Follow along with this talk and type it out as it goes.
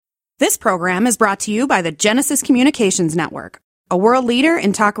This program is brought to you by the Genesis Communications Network, a world leader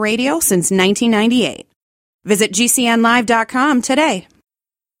in talk radio since 1998. Visit GCNlive.com today.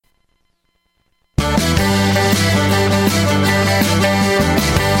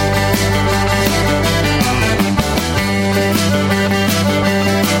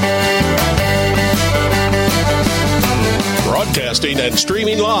 Broadcasting and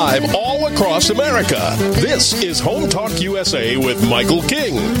streaming live all across America. This is Home Talk USA with Michael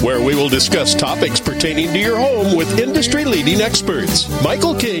King, where we will discuss topics pertaining to your home with industry-leading experts.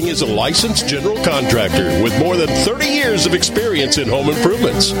 Michael King is a licensed general contractor with more than 30 years of experience in home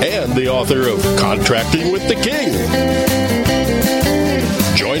improvements and the author of Contracting with the King.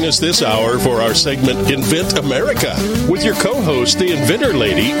 Join us this hour for our segment Invent America with your co-host, the inventor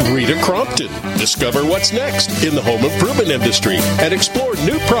lady, Rita Crompton. Discover what's next in the home improvement industry and explore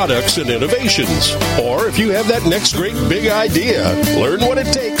new products and innovations. Or if you have that next great big idea, learn what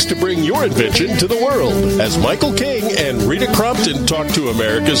it takes to bring your invention to the world. As Michael King and Rita Crompton talk to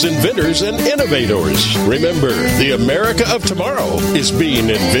America's inventors and innovators. Remember, the America of tomorrow is being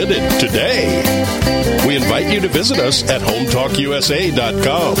invented today. We invite you to visit us at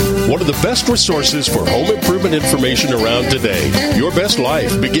HomeTalkUSA.com. One of the best resources for home improvement information around today. Your best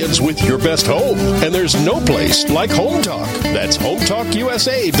life begins with your best home, and there's no place like Home Talk. That's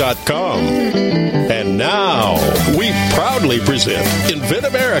HomeTalkUSA.com. And now, we proudly present Invent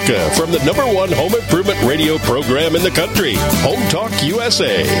America from the #1 home improvement radio program in the country, Home Talk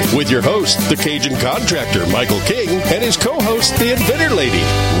USA, with your host, the Cajun contractor, Michael King, and his co-host, the inventor lady,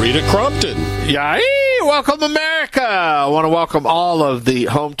 Rita Crompton. Yay! Welcome, America! I want to welcome all of the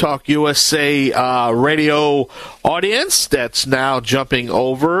Home Talk USA radio audience that's now jumping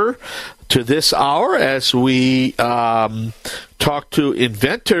over to this hour as we talk to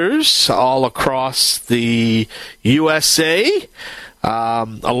inventors all across the USA,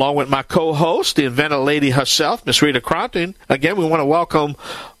 along with my co-host, the inventor lady herself, Miss Rita Crompton. Again, we want to welcome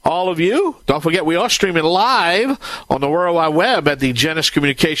all of you. Don't forget, we are streaming live on the World Wide Web at the Genesis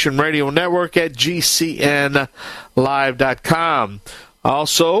Communication Radio Network at GCNlive.com.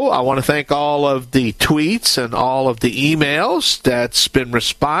 Also, I want to thank all of the tweets and all of the emails that's been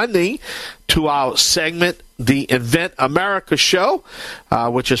responding to our segment, the Invent America Show,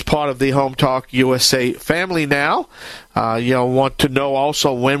 which is part of the Home Talk USA family now. You'll want to know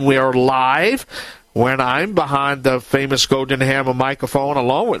also when we are live, when I'm behind the famous Golden Hammer microphone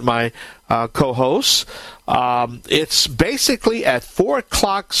along with my co-hosts. It's basically at 4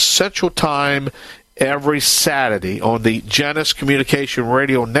 o'clock Central Time every Saturday on the Genesis Communication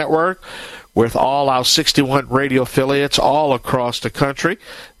Radio Network with all our 61 radio affiliates all across the country.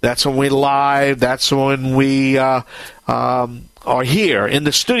 That's when we live. That's when we are here in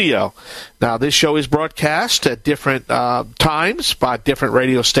the studio. Now, this show is broadcast at different times by different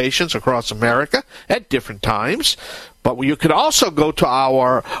radio stations across America at different times. But you can also go to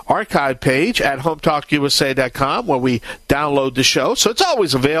our archive page at HomeTalkUSA.com where we download the show. So it's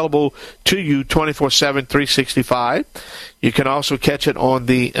always available to you 24/7, 365. You can also catch it on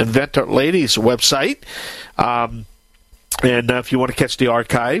the Inventor Ladies website. And if you want to catch the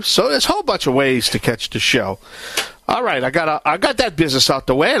archives. So there's a whole bunch of ways to catch the show. All right, I got that business out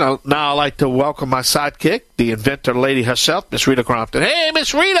the way, and now I'd like to welcome my sidekick, the inventor lady herself, Miss Rita Crompton. Hey,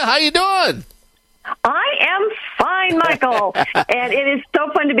 Miss Rita, how you doing? I am fine, Michael, and it is so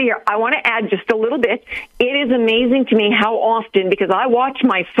fun to be here. I want to add just a little bit. It is amazing to me how often, because I watch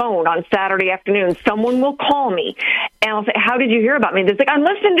my phone on Saturday afternoon, someone will call me, and I'll say, how did you hear about me? They're like, I'm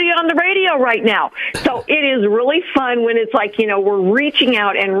listening to you on the radio right now. So it is really fun when it's like, we're reaching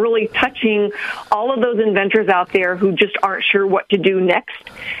out and really touching all of those inventors out there who just aren't sure what to do next,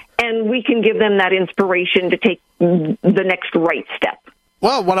 and we can give them that inspiration to take the next right step.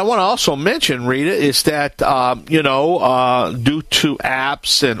 Well, what I want to also mention, Rita, is that, due to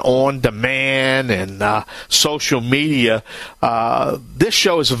apps and on-demand and social media, this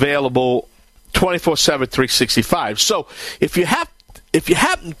show is available 24/7, 365. So if you have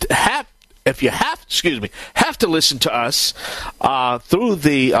to listen to us through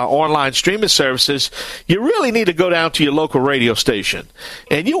the online streaming services, you really need to go down to your local radio station.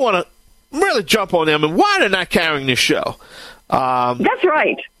 And you want to really jump on them. And why they're not carrying this show? That's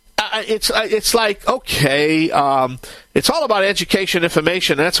right. It's like, okay, it's all about education,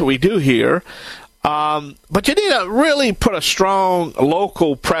 information. That's what we do here. But you need to really put a strong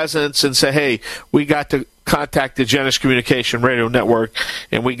local presence and say, hey, we got to contact the Genesis Communication Radio Network,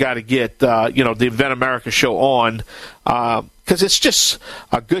 and we got to get the Invent America show on, because it's just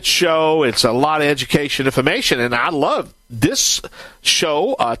a good show. It's a lot of education, information, and I love this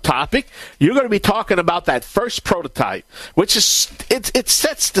show topic. You're going to be talking about that first prototype, which is it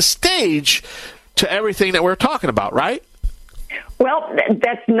sets the stage to everything that we're talking about, right? Well,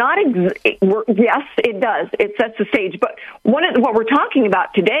 that's not yes, it does. It sets the stage. But what we're talking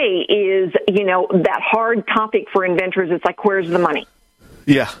about today is, that hard topic for inventors. It's like, where's the money?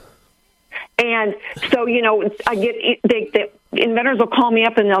 Yeah. And so, I get the inventors will call me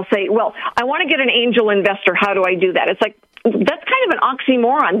up and they'll say, well, I want to get an angel investor. How do I do that? It's like, that's kind of an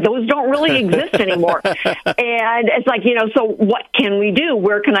oxymoron. Those don't really exist anymore. And it's like, so what can we do?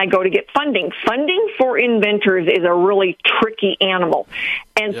 Where can I go to get funding? Funding for inventors is a really tricky animal.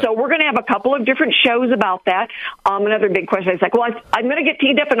 And so we're going to have a couple of different shows about that. Another big question is like, well, I'm going to get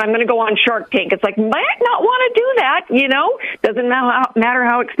teed up and I'm going to go on Shark Tank. It's like, might not want to do that, Doesn't matter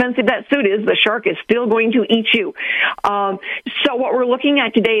how expensive that suit is, the shark is still going to eat you. So what we're looking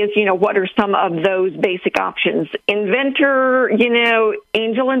at today is, what are some of those basic options? Inventor,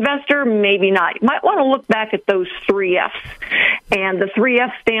 angel investor, maybe not. You might want to look back at those 3 F's. And the 3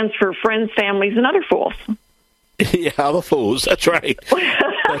 F stands for friends, families, and other fools. Yeah, other fools. That's right.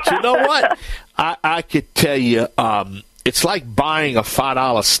 But you know what? I could tell you, it's like buying a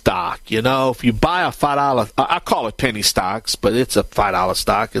 $5 stock. If you buy a $5, I call it penny stocks, but it's a $5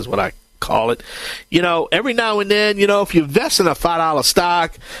 stock is what I call it. Every now and then, if you invest in a $5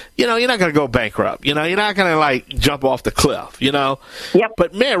 stock, you're not going to go bankrupt. You're not going to jump off the cliff, Yep.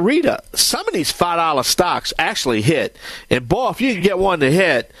 But man, Rita, some of these $5 stocks actually hit. And boy, if you can get one to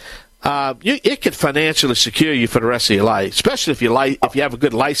hit, it could financially secure you for the rest of your life, especially if you have a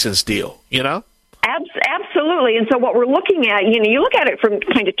good license deal, Absolutely. And so what we're looking at, you look at it from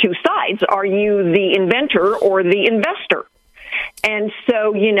kind of two sides. Are you the inventor or the investor? And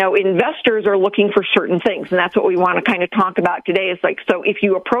so, investors are looking for certain things, and that's what we want to kind of talk about today. Is like, so if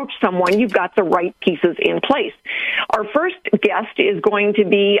you approach someone, you've got the right pieces in place. Our first guest is going to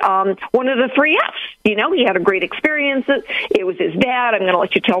be one of the 3 F's. He had a great experience. It was his dad. I'm going to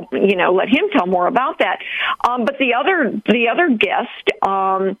let him tell more about that. But the other guest,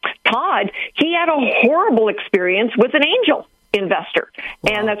 Todd, he had a horrible experience with an angel investor.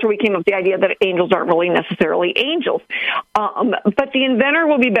 Wow. And that's where we came up with the idea that angels aren't really necessarily angels. But the inventor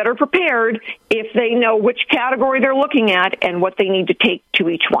will be better prepared if they know which category they're looking at and what they need to take to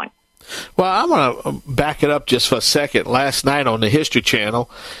each one. Well, I'm going to back it up just for a second. Last night on the History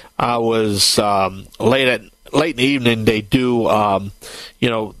Channel, I was late in the evening. They do,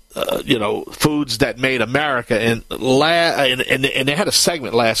 foods that made America, and they had a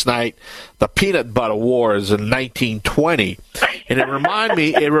segment last night, the Peanut Butter Wars in 1920, and it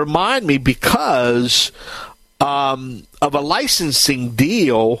reminded me because of a licensing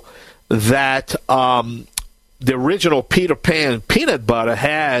deal that the original Peter Pan peanut butter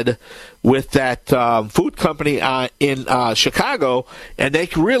had with that food company in Chicago, and they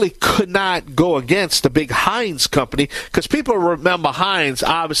really could not go against the big Heinz company, because people remember Heinz,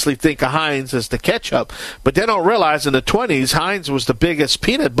 obviously think of Heinz as the ketchup, but they don't realize in the 20s, Heinz was the biggest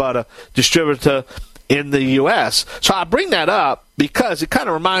peanut butter distributor in the U.S. So I bring that up because it kind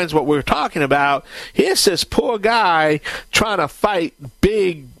of reminds what we're talking about. Here's this poor guy trying to fight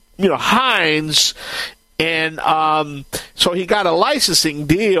big, Heinz, and so he got a licensing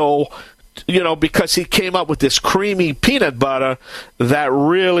deal, because he came up with this creamy peanut butter that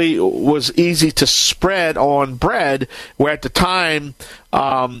really was easy to spread on bread, where at the time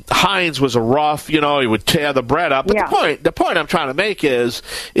Heinz was a rough, he would tear the bread up. But the point I'm trying to make is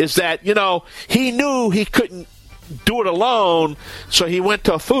that, he knew he couldn't do it alone, so he went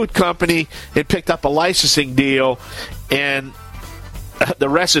to a food company and picked up a licensing deal, and the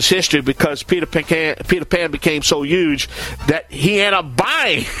rest is history, because Peter Pan became so huge that he ended up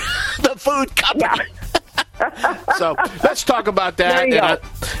buying the food company. Yeah. So let's talk about that.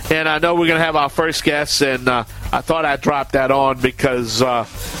 And I know we're going to have our first guest, and I thought I'd drop that on because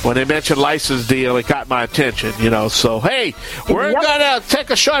when they mentioned license deal, it got my attention, So, hey, we're going to take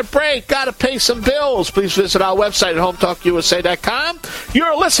a short break. Got to pay some bills. Please visit our website at HometalkUSA.com.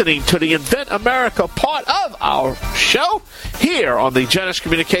 You're listening to the Invent America part of our show here on the Genesis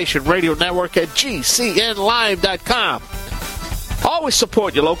Communication Radio Network at GCNlive.com. Always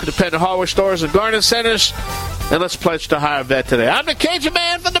support your local independent hardware stores and garden centers. And let's pledge to hire a vet today. I'm the Cajun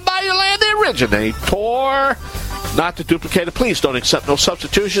man from the Bayou Land, the originator. Not the duplicator. Please don't accept no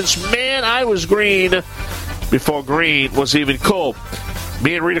substitutions. Man, I was green before green was even cool.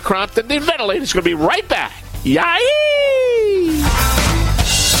 Me and Rita Crompton, the Inventor is going to be right back. Yay!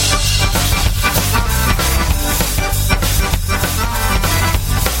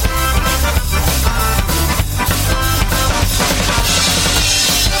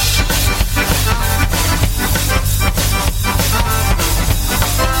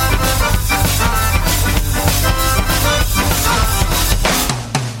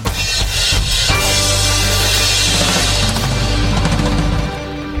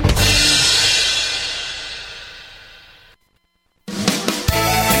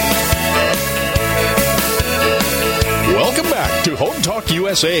 Home Talk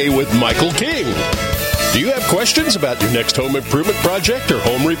USA with Michael King. Do you have questions about your next home improvement project or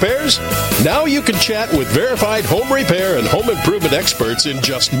home repairs? Now you can chat with verified home repair and home improvement experts in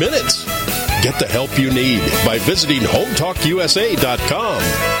just minutes. Get the help you need by visiting HomeTalkUSA.com.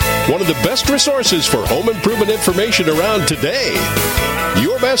 One of the best resources for home improvement information around today.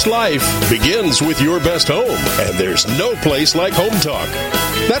 Your best life begins with your best home, and there's no place like Home Talk.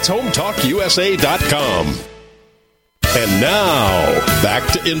 That's HomeTalkUSA.com. And now, back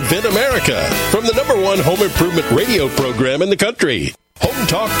to Invent America from the #1 home improvement radio program in the country. Home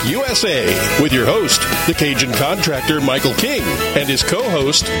Talk USA with your host, the Cajun contractor Michael King, and his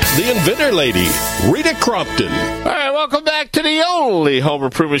co-host, the Inventor Lady, Rita Crompton. All right, welcome back to the only home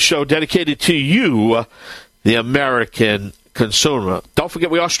improvement show dedicated to you, the American consumer. Don't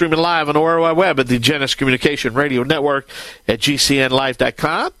forget, we are streaming live on the World Wide Web at the Genesis Communication Radio Network at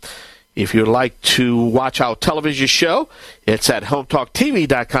GCNlive.com. If you'd like to watch our television show, it's at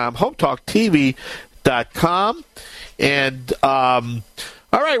HomeTalkTV.com, HomeTalkTV.com. And, all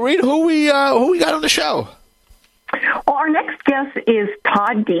right, Rita, who we got on the show? Well, our next guest is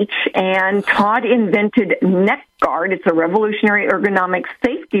Todd Deetsch, and Todd invented NeckGuard. It's a revolutionary ergonomic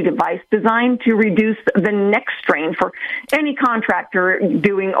safety device designed to reduce the neck strain for any contractor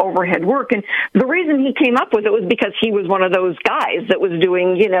doing overhead work. And the reason he came up with it was because he was one of those guys that was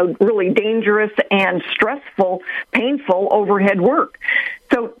doing, really dangerous and stressful, painful overhead work.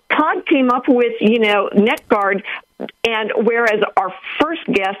 So Todd came up with, NeckGuard, and whereas our first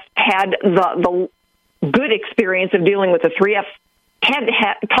guest had the good experience of dealing with the 3F,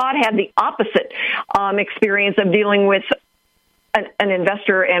 Todd had the opposite experience of dealing with an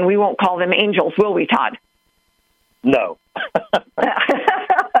investor, and we won't call them angels, will we, Todd? No. All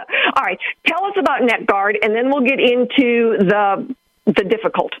right. Tell us about NeckGuard, and then we'll get into the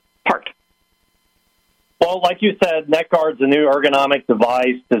difficult part. Well, like you said, NeckGuard's a new ergonomic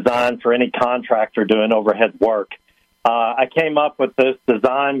device designed for any contractor doing overhead work. I came up with this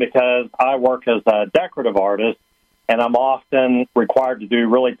design because I work as a decorative artist, and I'm often required to do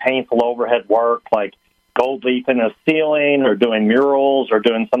really painful overhead work like gold leaf in a ceiling or doing murals or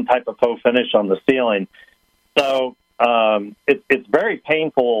doing some type of faux finish on the ceiling. So it's very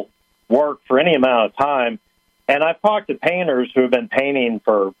painful work for any amount of time. And I've talked to painters who have been painting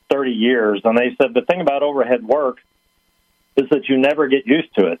for 30 years, and they said the thing about overhead work is that you never get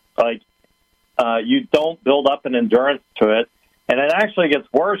used to it. Like, you don't build up an endurance to it. And it actually gets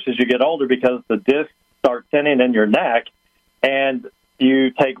worse as you get older because the discs start thinning in your neck, and you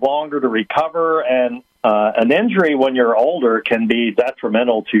take longer to recover. And an injury when you're older can be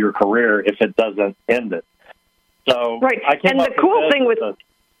detrimental to your career if it doesn't end it. So, right. I came and up the cool with thing with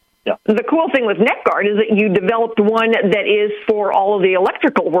The cool thing with NeckGuard is that you developed one that is for all of the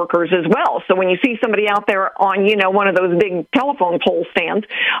electrical workers as well. So when you see somebody out there on, one of those big telephone pole stands,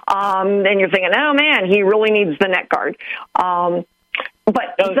 then you're thinking, oh, man, he really needs the NeckGuard.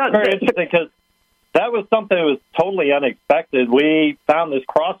 But it's very interesting because that was something that was totally unexpected. We found this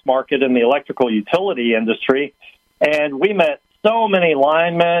cross-market in the electrical utility industry, and we met so many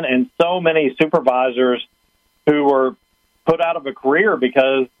linemen and so many supervisors who were put out of a career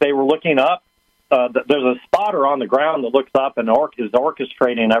because they were looking up. There's a spotter on the ground that looks up and is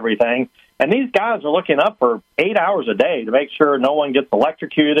orchestrating everything. And these guys are looking up for 8 hours a day to make sure no one gets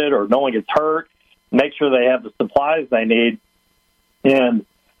electrocuted or no one gets hurt, make sure they have the supplies they need. And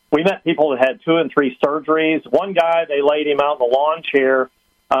we met people that had 2 and 3 surgeries. One guy, they laid him out in the lawn chair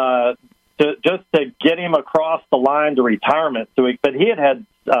just to get him across the line to retirement. But he had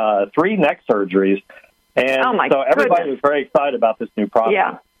 3 neck surgeries. And so everybody was very excited about this new product.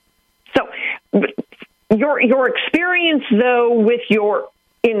 Yeah. So your experience, though, with your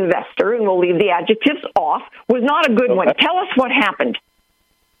investor, and we'll leave the adjectives off, was not a good one. Tell us what happened.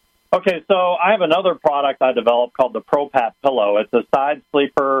 Okay, so I have another product I developed called the PROPAP pillow. It's a side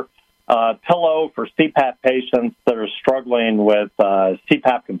sleeper pillow for CPAP patients that are struggling with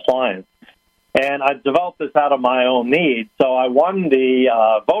CPAP compliance. And I developed this out of my own need. So I won the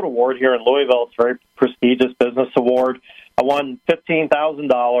Vote Award here in Louisville. It's a very prestigious business award. I won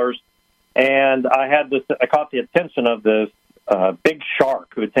 $15,000, and I caught the attention of this big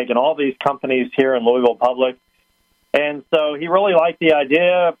shark who had taken all these companies here in Louisville Public. And so he really liked the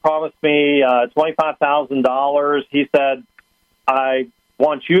idea, promised me $25,000. He said, I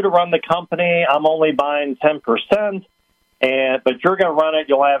want you to run the company. I'm only buying 10%. But you're going to run it.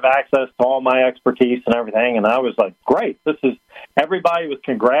 You'll have access to all my expertise and everything. And I was like, great. Everybody was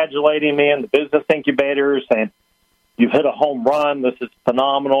congratulating me in the business incubators, saying, you've hit a home run. This is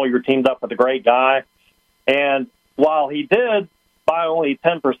phenomenal. You're teamed up with a great guy. And while he did buy only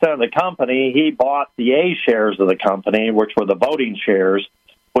 10% of the company, he bought the A shares of the company, which were the voting shares,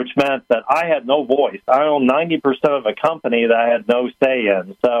 which meant that I had no voice. I owned 90% of a company that I had no say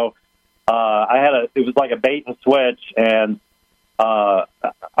in. So it was like a bait and switch, and I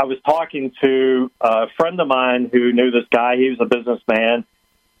was talking to a friend of mine who knew this guy. He was a businessman,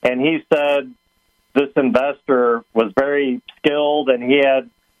 and he said this investor was very skilled, and he had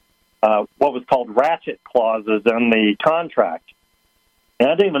what was called ratchet clauses in the contract. And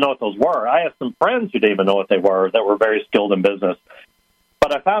I didn't even know what those were. I had some friends who didn't even know what they were that were very skilled in business.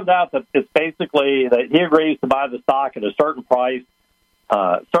 But I found out that it's basically that he agrees to buy the stock at a certain price,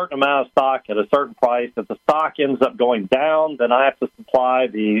 certain amount of stock at a certain price. If the stock ends up going down, then I have to supply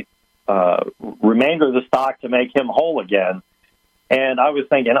the remainder of the stock to make him whole again. And I was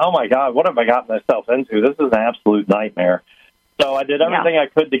thinking, oh, my God, what have I gotten myself into? This is an absolute nightmare. So I did everything I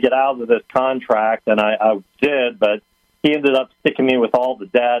could to get out of this contract, and I did, but he ended up sticking me with all the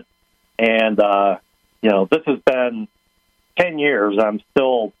debt. And, this has been 10 years. I'm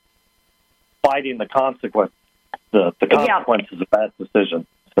still fighting the consequences of that decision.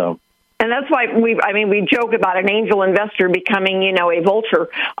 So. And that's why we joke about an angel investor becoming, a vulture.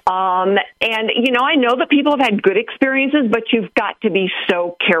 And, I know that people have had good experiences, but you've got to be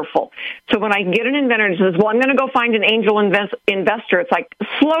so careful. So when I get an inventor and says, well, I'm going to go find an angel investor, it's like,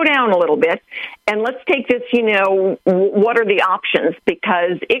 slow down a little bit and let's take this, what are the options?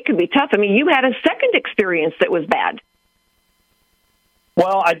 Because it could be tough. I mean, you had a second experience that was bad.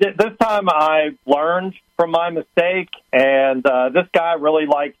 Well, I did. This time I learned from my mistake, and this guy really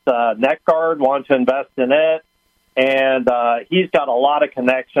likes NetGuard, wanted to invest in it, and he's got a lot of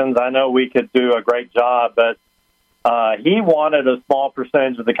connections. I know we could do a great job, but he wanted a small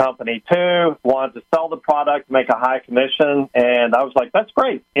percentage of the company too, wanted to sell the product, make a high commission, and I was like, that's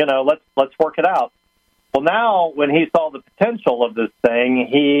great. Let's work it out. Well, now when he saw the potential of this thing,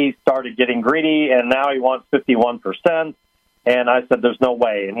 he started getting greedy, and now he wants 51%. And I said, there's no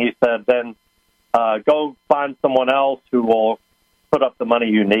way. And he said, then go find someone else who will put up the money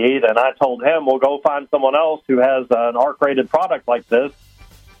you need. And I told him, well, go find someone else who has an ARC-rated product like this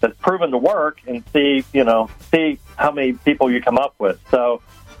that's proven to work and see how many people you come up with. So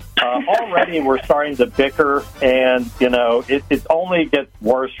already we're starting to bicker, and, it only gets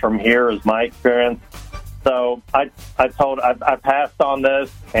worse from here is my experience. So I passed on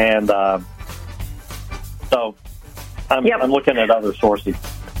this, and so I'm looking at other sources.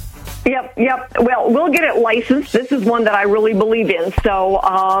 Yep. Well, we'll get it licensed. This is one that I really believe in. So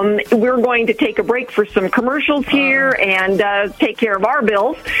we're going to take a break for some commercials here and take care of our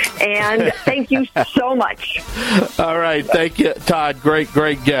bills. And thank you so much. All right. Thank you, Todd. Great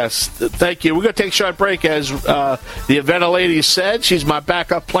guest. Thank you. We're going to take a short break. As the Inventor lady said, she's my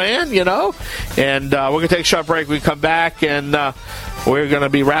backup plan, And we're going to take a short break. We come back and we're going to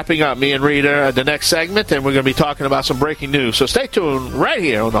be wrapping up, me and Rita, the next segment, and we're going to be talking about some breaking news. So stay tuned right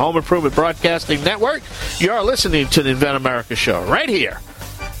here on the Home Improvement Broadcasting Network. You're listening to the Invent America Show right here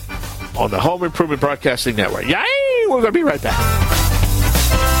on the Home Improvement Broadcasting Network. Yay! We're going to be right back.